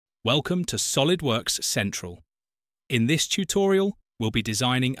Welcome to SolidWorks Central. In this tutorial, we'll be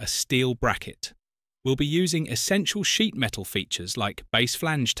designing a steel bracket. We'll be using essential sheet metal features like Base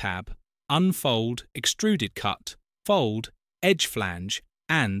Flange tab, unfold, extruded cut, fold, edge flange,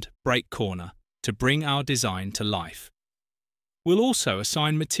 and break corner to bring our design to life. We'll also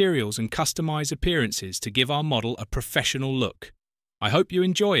assign materials and customize appearances to give our model a professional look. I hope you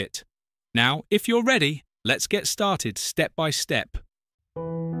enjoy it. Now, if you're ready, let's get started step by step.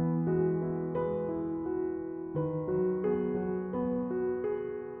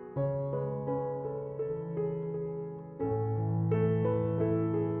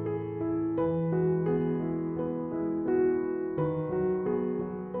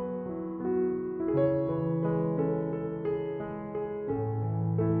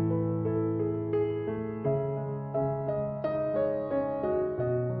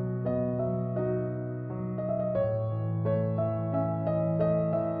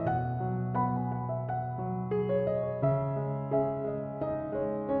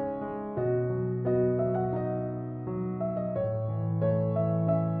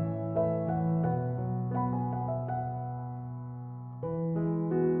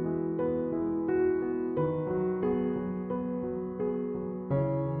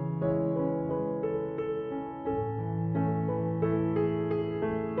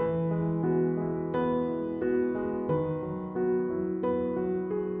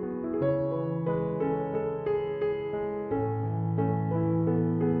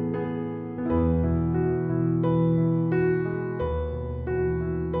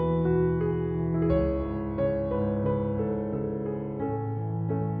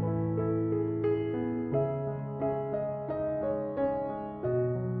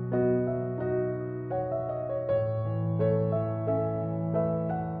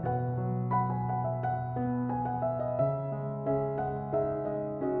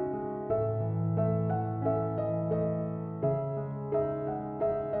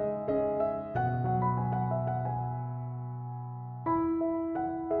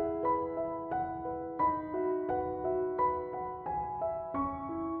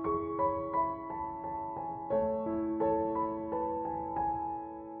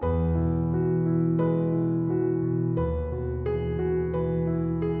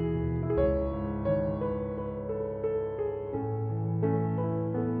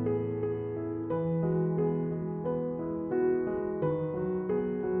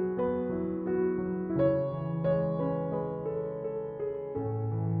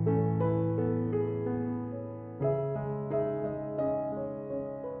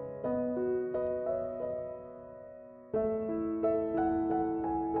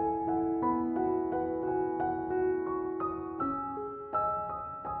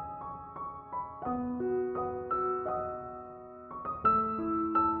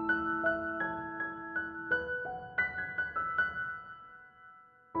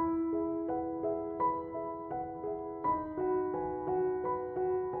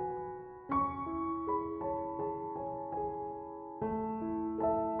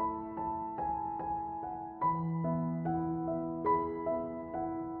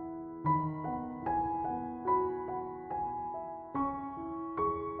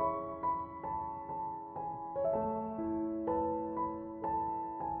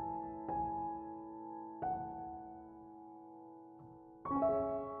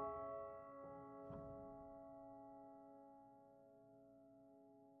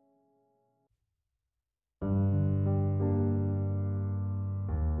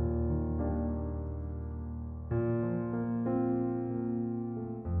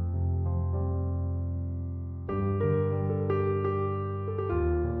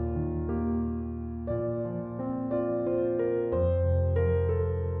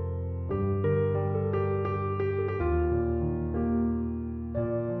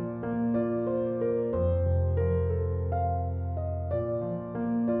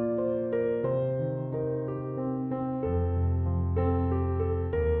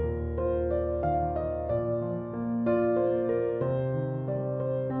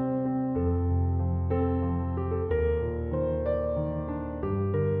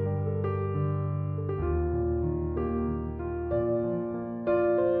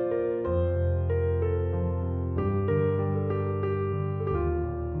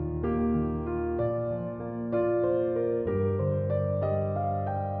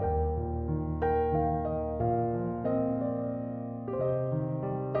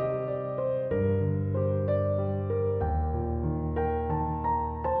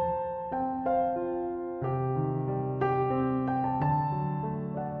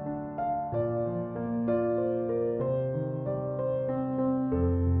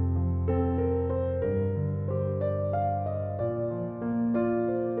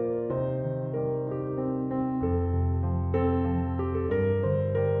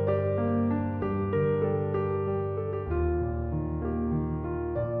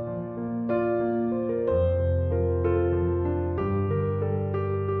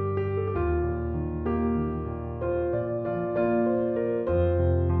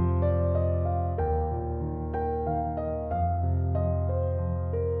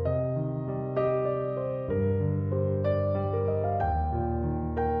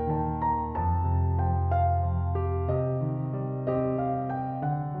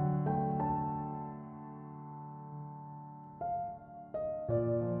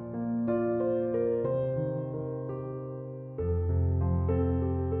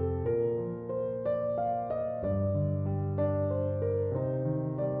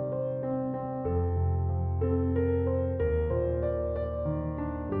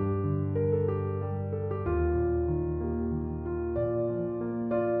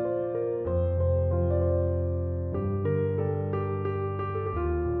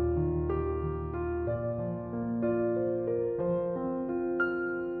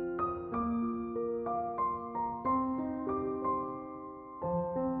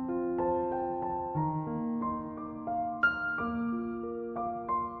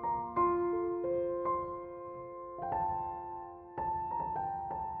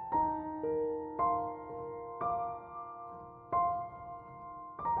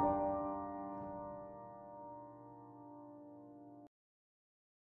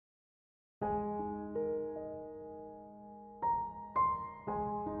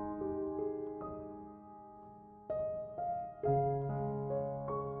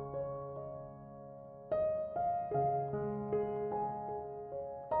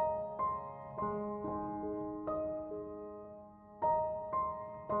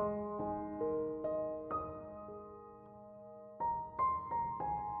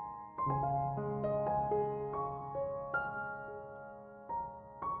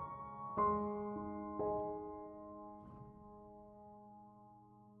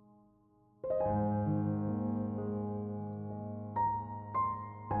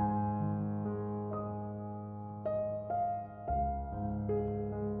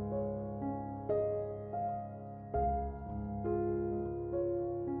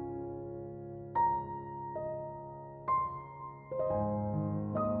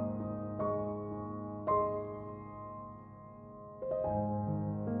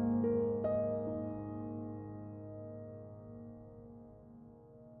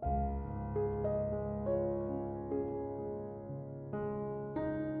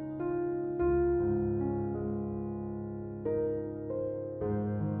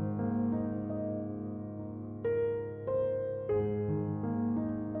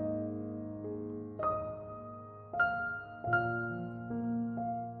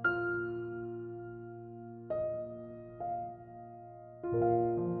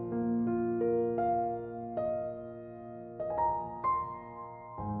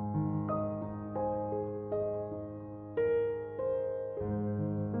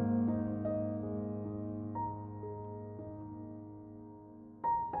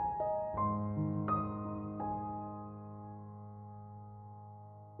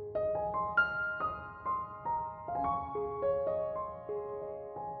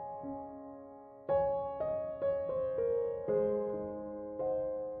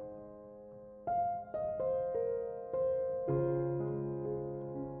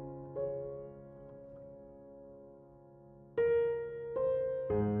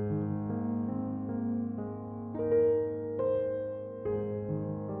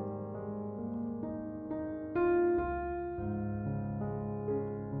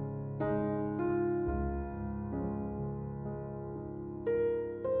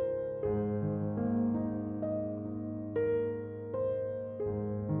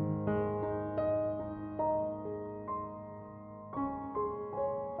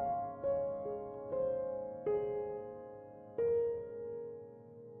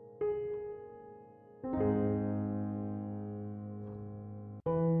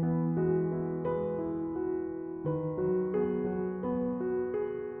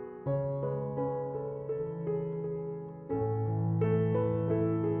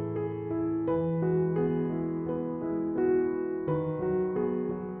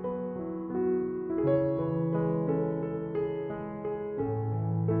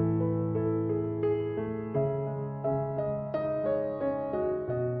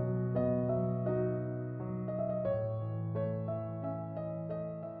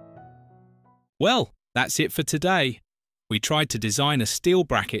 Well, that's it for today. We tried to design a steel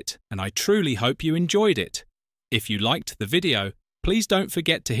bracket and I truly hope you enjoyed it. If you liked the video, please don't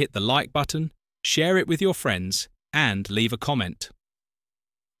forget to hit the like button, share it with your friends, and leave a comment.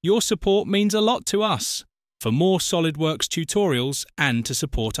 Your support means a lot to us. For more SolidWorks tutorials and to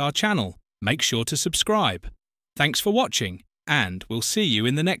support our channel, make sure to subscribe. Thanks for watching, and we'll see you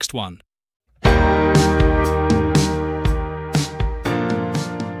in the next one.